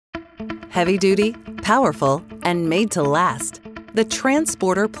Heavy-duty, powerful, and made to last, the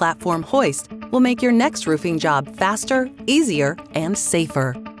TranzSporter platform hoist will make your next roofing job faster, easier, and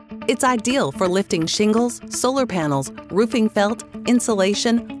safer. It's ideal for lifting shingles, solar panels, roofing felt,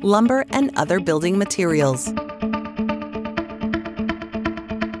 insulation, lumber, and other building materials.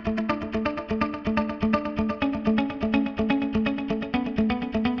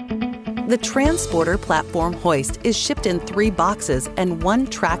 The TranzSporter platform hoist is shipped in 3 boxes and 1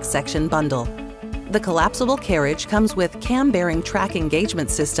 track section bundle. The collapsible carriage comes with cam-bearing track engagement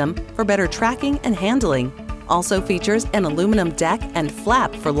system for better tracking and handling. Also features an aluminum deck and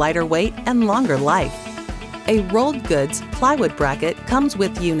flap for lighter weight and longer life. A rolled goods plywood bracket comes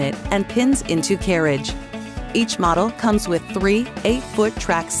with unit and pins into carriage. Each model comes with 3 8-foot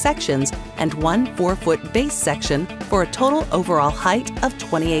track sections and 1 4-foot base section for a total overall height of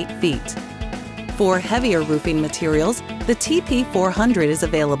 28 feet. For heavier roofing materials, the TP400 is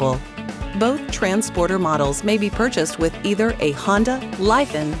available. Both TranzSporter models may be purchased with either a Honda,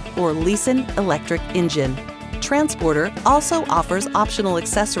 Lyfen, or Leeson electric engine. TranzSporter also offers optional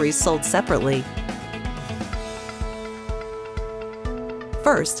accessories sold separately.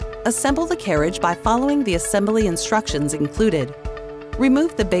 First, assemble the carriage by following the assembly instructions included.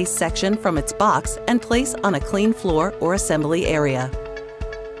 Remove the base section from its box and place on a clean floor or assembly area.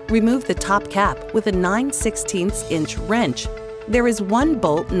 Remove the top cap with a 9/16" wrench. There is 1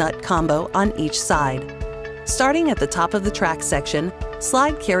 bolt nut combo on each side. Starting at the top of the track section,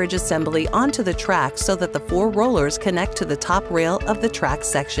 slide carriage assembly onto the track so that the 4 rollers connect to the top rail of the track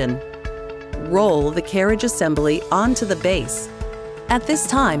section. Roll the carriage assembly onto the base. At this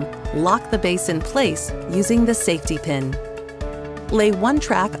time, lock the base in place using the safety pin. Lay 1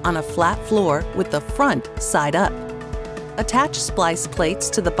 track on a flat floor with the front side up. Attach splice plates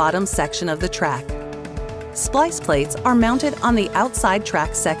to the bottom section of the track. Splice plates are mounted on the outside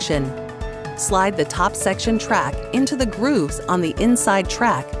track section. Slide the top section track into the grooves on the inside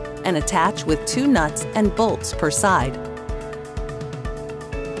track and attach with 2 nuts and bolts per side.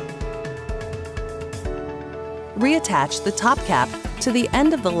 Reattach the top cap to the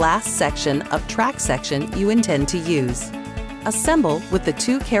end of the last section of track section you intend to use. Assemble with the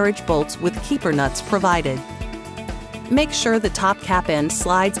 2 carriage bolts with keeper nuts provided. Make sure the top cap end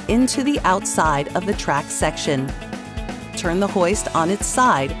slides into the outside of the track section. Turn the hoist on its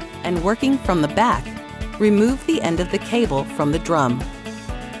side and, working from the back, remove the end of the cable from the drum.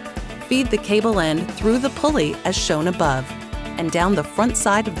 Feed the cable end through the pulley as shown above and down the front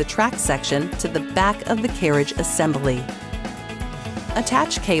side of the track section to the back of the carriage assembly.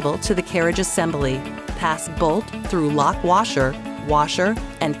 Attach cable to the carriage assembly, pass bolt through lock washer,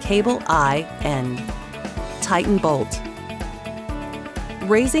 and cable eye end. Tighten bolt.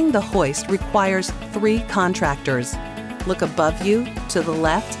 Raising the hoist requires 3 contractors. Look above you, to the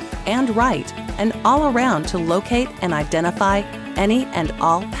left and right, and all around to locate and identify any and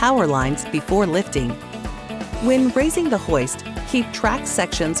all power lines before lifting. When raising the hoist, keep track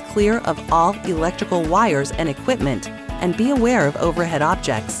sections clear of all electrical wires and equipment, and be aware of overhead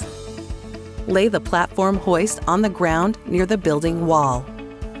objects. Lay the platform hoist on the ground near the building wall.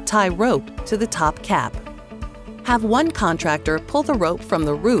 Tie rope to the top cap. Have 1 contractor pull the rope from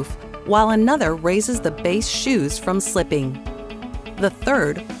the roof while another raises the base shoes from slipping. The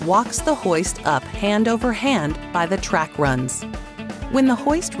third walks the hoist up hand over hand by the track runs. When the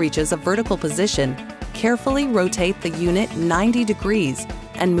hoist reaches a vertical position, carefully rotate the unit 90 degrees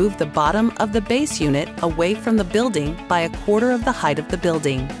and move the bottom of the base unit away from the building by 1/4 of the height of the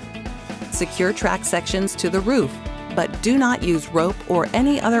building. Secure track sections to the roof, but do not use rope or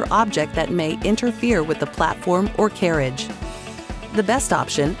any other object that may interfere with the platform or carriage. The best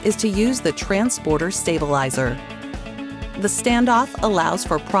option is to use the TranzSporter stabilizer. The standoff allows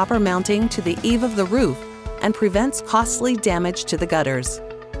for proper mounting to the eave of the roof and prevents costly damage to the gutters.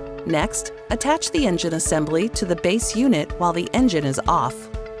 Next, attach the engine assembly to the base unit while the engine is off.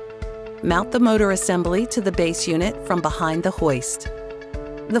 Mount the motor assembly to the base unit from behind the hoist.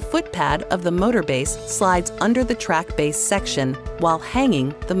 The foot pad of the motor base slides under the track base section while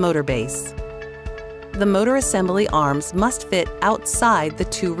hanging the motor base. The motor assembly arms must fit outside the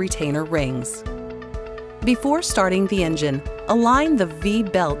 2 retainer rings. Before starting the engine, align the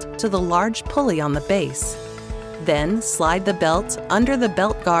V-belt to the large pulley on the base. Then slide the belt under the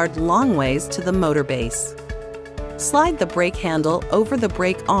belt guard long ways to the motor base. Slide the brake handle over the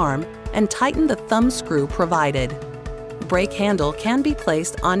brake arm and tighten the thumb screw provided. Brake handle can be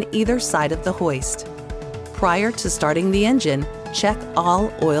placed on either side of the hoist. Prior to starting the engine, check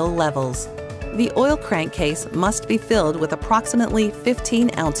all oil levels. The oil crankcase must be filled with approximately 15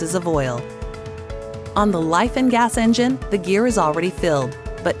 ounces of oil. On the Lyfen gas engine, the gear is already filled.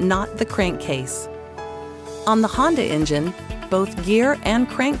 but not the crankcase. On the Honda engine, both gear and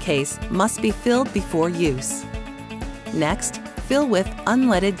crankcase must be filled before use. Next, fill with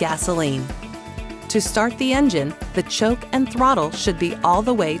unleaded gasoline. To start the engine, the choke and throttle should be all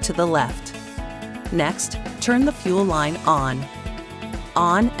the way to the left. Next, turn the fuel line on.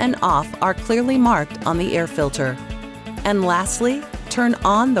 On and off are clearly marked on the air filter. And lastly, turn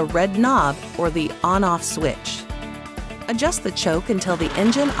on the red knob or the on-off switch. Adjust the choke until the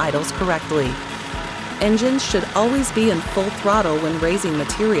engine idles correctly. Engines should always be in full throttle when raising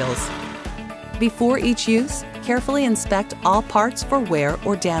materials. Before each use, carefully inspect all parts for wear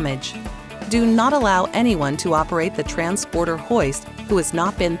or damage. Do not allow anyone to operate the TranzSporter hoist who has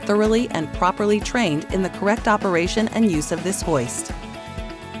not been thoroughly and properly trained in the correct operation and use of this hoist.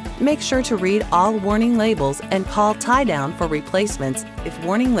 Make sure to read all warning labels and call tie-down for replacements if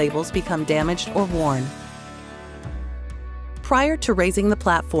warning labels become damaged or worn. Prior to raising the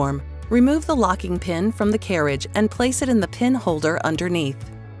platform, remove the locking pin from the carriage and place it in the pin holder underneath.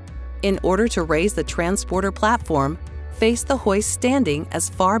 In order to raise the TranzSporter platform, face the hoist standing as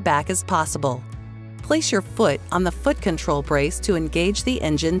far back as possible. Place your foot on the foot control brace to engage the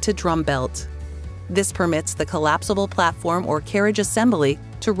engine to drum belt. This permits the collapsible platform or carriage assembly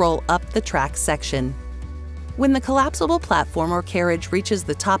to roll up the track section. When the collapsible platform or carriage reaches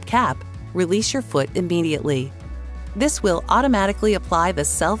the top cap, release your foot immediately. This will automatically apply the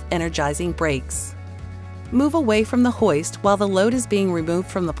self-energizing brakes. Move away from the hoist while the load is being removed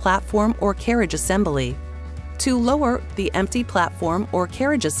from the platform or carriage assembly. To lower the empty platform or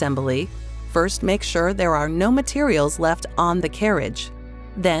carriage assembly, first make sure there are no materials left on the carriage.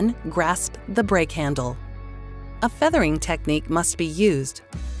 Then grasp the brake handle. A feathering technique must be used.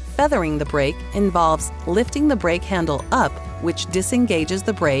 Feathering the brake involves lifting the brake handle up, which disengages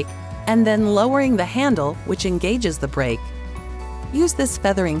the brake, and then lowering the handle, which engages the brake. Use this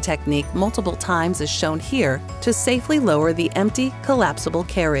feathering technique multiple times as shown here to safely lower the empty, collapsible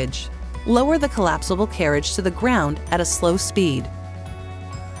carriage. Lower the collapsible carriage to the ground at a slow speed.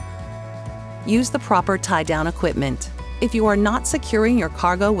 Use the proper tie-down equipment. If you are not securing your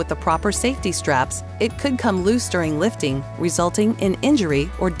cargo with the proper safety straps, it could come loose during lifting, resulting in injury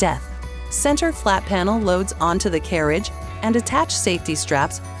or death. Center flat panel loads onto the carriage and attach safety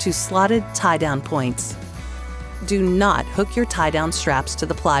straps to slotted tie-down points. Do not hook your tie-down straps to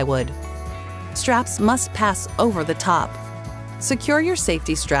the plywood. Straps must pass over the top. Secure your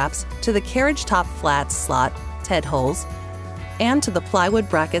safety straps to the carriage top flat slot, head holes, and to the plywood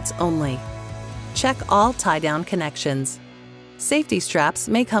brackets only. Check all tie-down connections. Safety straps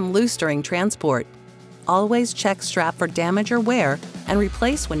may come loose during transport. Always check strap for damage or wear and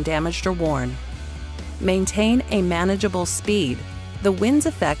replace when damaged or worn. Maintain a manageable speed. The wind's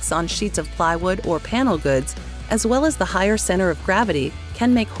effects on sheets of plywood or panel goods, as well as the higher center of gravity,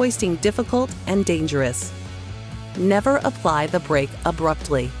 can make hoisting difficult and dangerous. Never apply the brake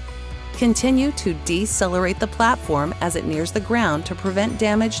abruptly. Continue to decelerate the platform as it nears the ground to prevent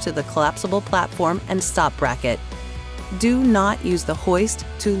damage to the collapsible platform and stop bracket. Do not use the hoist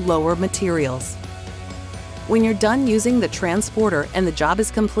to lower materials. When you're done using the TranzSporter and the job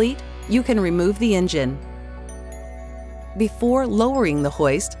is complete, you can remove the engine. Before lowering the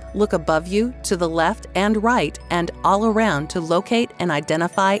hoist, look above you, to the left and right, and all around to locate and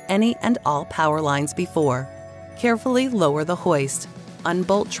identify any and all power lines before. Carefully lower the hoist.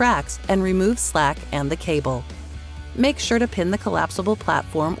 Unbolt tracks and remove slack and the cable. Make sure to pin the collapsible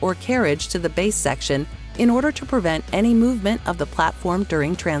platform or carriage to the base section in order to prevent any movement of the platform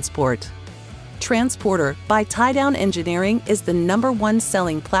during transport. TranzSporter by Tie-Down Engineering is the #1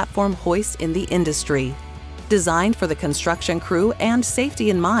 selling platform hoist in the industry. Designed for the construction crew and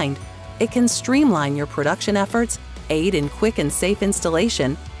safety in mind, it can streamline your production efforts, aid in quick and safe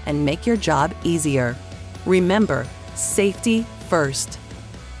installation, and make your job easier. Remember, safety first.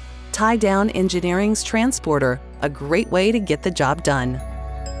 Tie-Down Engineering's TranzSporter, a great way to get the job done.